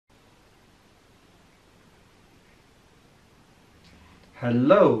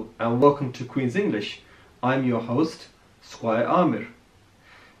Hello and welcome to Queen's English. I'm your host, Squire Amir.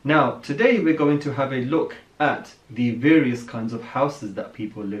 Now, today we're going to have a look at the various kinds of houses that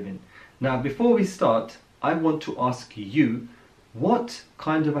people live in. Now, before we start, I want to ask you, what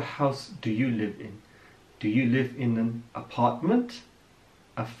kind of a house do you live in? Do you live in an apartment,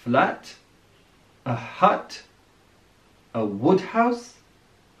 a flat, a hut, a wood house,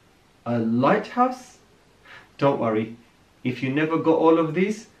 a lighthouse? Don't worry. If you never got all of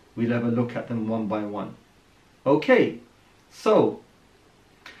these, we'll have a look at them one by one. Okay, so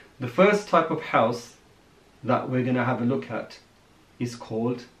the first type of house that we're going to have a look at is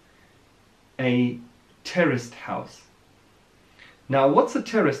called a terraced house. Now, what's a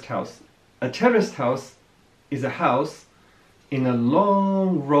terraced house? A terraced house is a house in a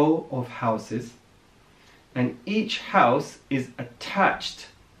long row of houses, and each house is attached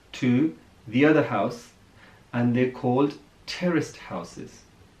to the other house, and they're called terraced houses.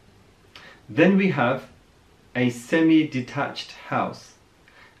 Then we have a semi-detached house.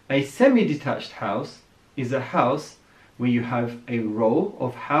 A semi-detached house is a house where you have a row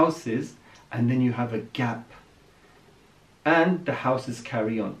of houses and then you have a gap and the houses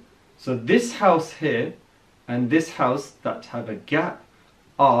carry on. So this house here and this house that have a gap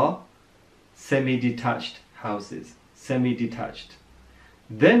are semi-detached houses. Semi-detached.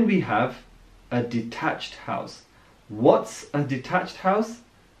 Then we have a detached house. What's a detached house?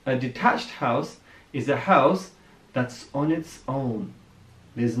 A detached house is a house that's on its own.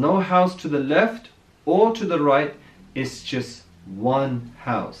 There's no house to the left or to the right. It's just one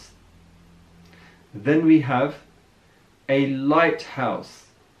house. Then we have a lighthouse.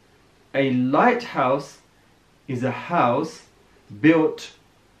 A lighthouse is a house built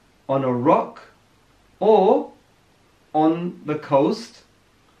on a rock or on the coast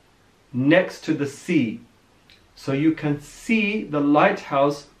next to the sea. So you can see the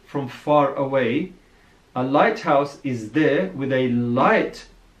lighthouse from far away. A lighthouse is there with a light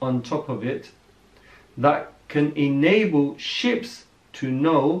on top of it that can enable ships to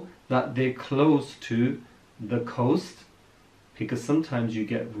know that they're close to the coast, because sometimes you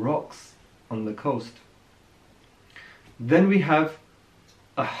get rocks on the coast. Then we have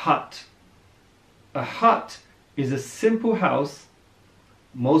a hut. A hut is a simple house,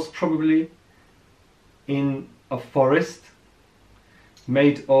 most probably in a forest,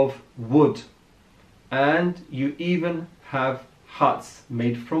 made of wood, and you even have huts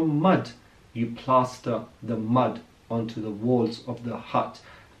made from mud. You plaster the mud onto the walls of the hut,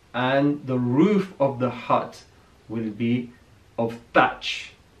 and the roof of the hut will be of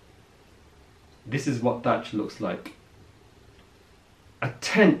thatch. This is what thatch looks like. A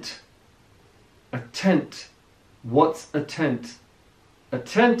tent. A tent. What's a tent? A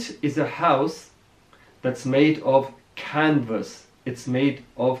tent is a house that's made of canvas. It's made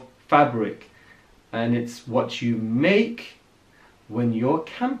of fabric, and it's what you make when you're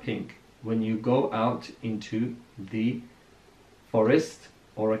camping, when you go out into the forest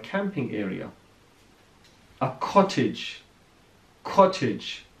or a camping area. A cottage.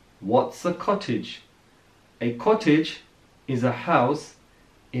 Cottage. What's a cottage? A cottage is a house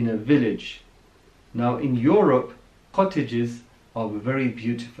in a village. Now, in Europe, cottages are very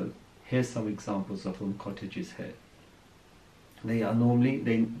beautiful. Here's some examples of some cottages here. They are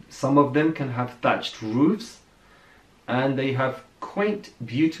normally, some of them can have thatched roofs, and they have quaint,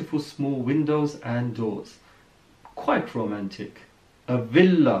 beautiful small windows and doors. Quite romantic. A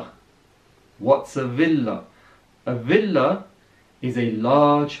villa. What's a villa? A villa is a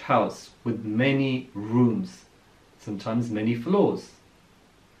large house with many rooms, sometimes many floors.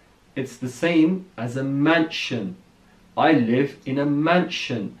 It's the same as a mansion. I live in a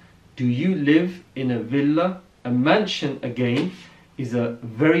mansion. Do you live in a villa? A mansion, again, is a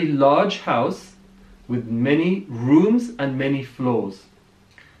very large house with many rooms and many floors.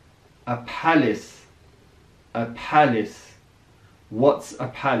 A palace. A palace. What's a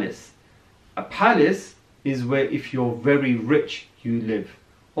palace? A palace is where, if you're very rich, you live,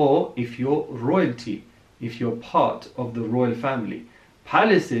 or if you're royalty, if you're part of the royal family.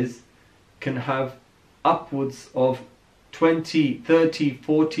 Palaces can have upwards of 20, 30,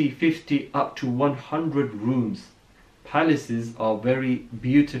 40, 50, up to 100 rooms. Palaces are very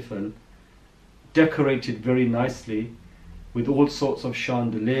beautiful, decorated very nicely with all sorts of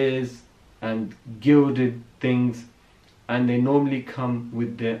chandeliers and gilded things, and they normally come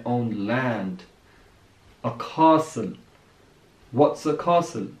with their own land. A castle. What's a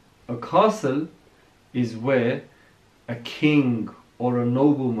castle? A castle is where a king or a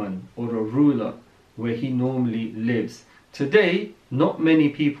nobleman or a ruler, where he normally lives. Today, not many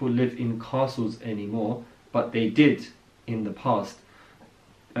people live in castles anymore, but they did in the past.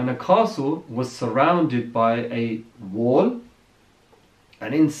 And a castle was surrounded by a wall,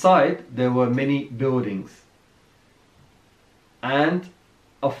 and inside there were many buildings. And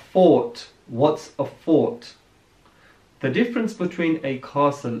a fort. What's a fort? The difference between a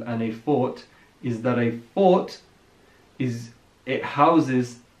castle and a fort is that a fort it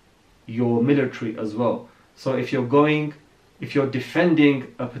houses your military as well. So if you're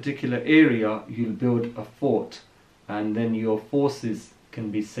defending a particular area, you'll build a fort, and then your forces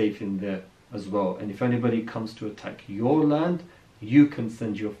can be safe in there as well. And if anybody comes to attack your land, you can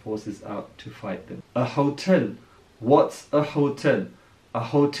send your forces out to fight them. A hotel. What's a hotel? A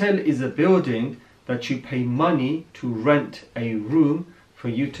hotel is a building that you pay money to rent a room for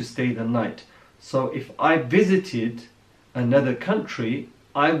you to stay the night. So if I visited another country,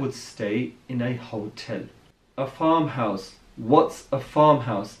 I would stay in a hotel. A farmhouse. What's a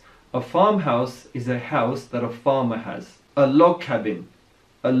farmhouse? A farmhouse is a house that a farmer has. A log cabin.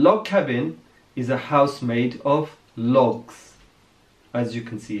 A log cabin is a house made of logs, as you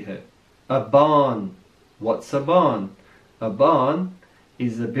can see here. A barn. What's a barn? A barn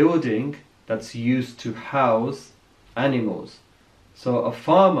is a building that's used to house animals. So a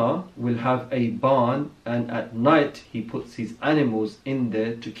farmer will have a barn, and at night he puts his animals in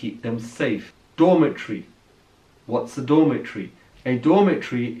there to keep them safe. Dormitory. What's a dormitory? A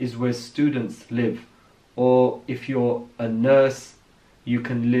dormitory is where students live, or if you're a nurse, you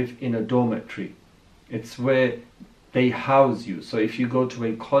can live in a dormitory. It's where they house you. So if you go to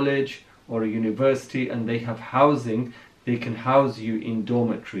a college or a university and they have housing, they can house you in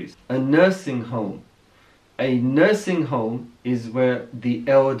dormitories. A nursing home. A nursing home is where the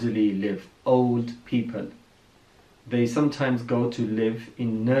elderly live, old people. They sometimes go to live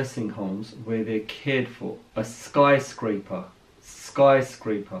in nursing homes where they're cared for. A skyscraper.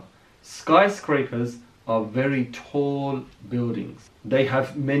 Skyscraper. Skyscrapers are very tall buildings. They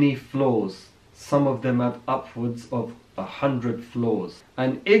have many floors. Some of them have upwards of 100 floors.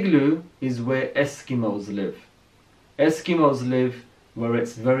 An igloo is where Eskimos live. Eskimos live where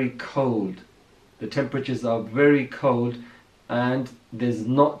it's very cold. The temperatures are very cold and there's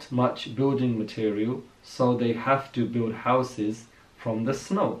not much building material, so they have to build houses from the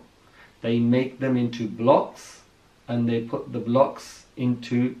snow. They make them into blocks and they put the blocks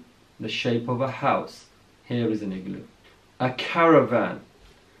into the shape of a house. Here is an igloo. A caravan.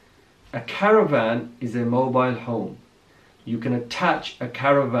 A caravan is a mobile home. You can attach a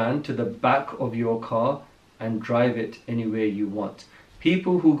caravan to the back of your car and drive it anywhere you want.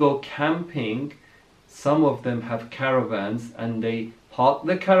 People who go camping, some of them have caravans, and they park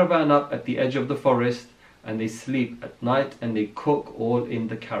the caravan up at the edge of the forest and they sleep at night and they cook all in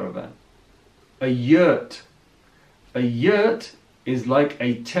the caravan. A yurt. A yurt is like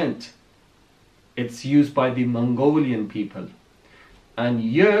a tent. It's used by the Mongolian people, and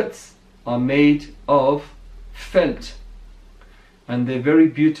yurts are made of felt, and they're very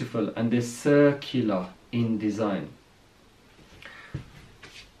beautiful and they're circular in design.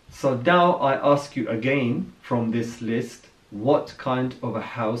 So now I ask you again from this list, what kind of a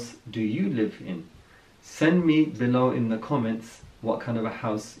house do you live in? Send me below in the comments what kind of a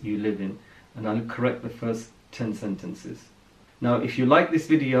house you live in, and I'll correct the first 10 sentences. Now, if you like this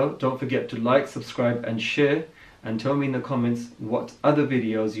video, don't forget to like, subscribe and share, and tell me in the comments what other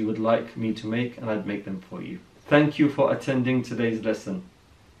videos you would like me to make, and I'd make them for you. Thank you for attending today's lesson.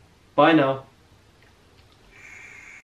 Bye now.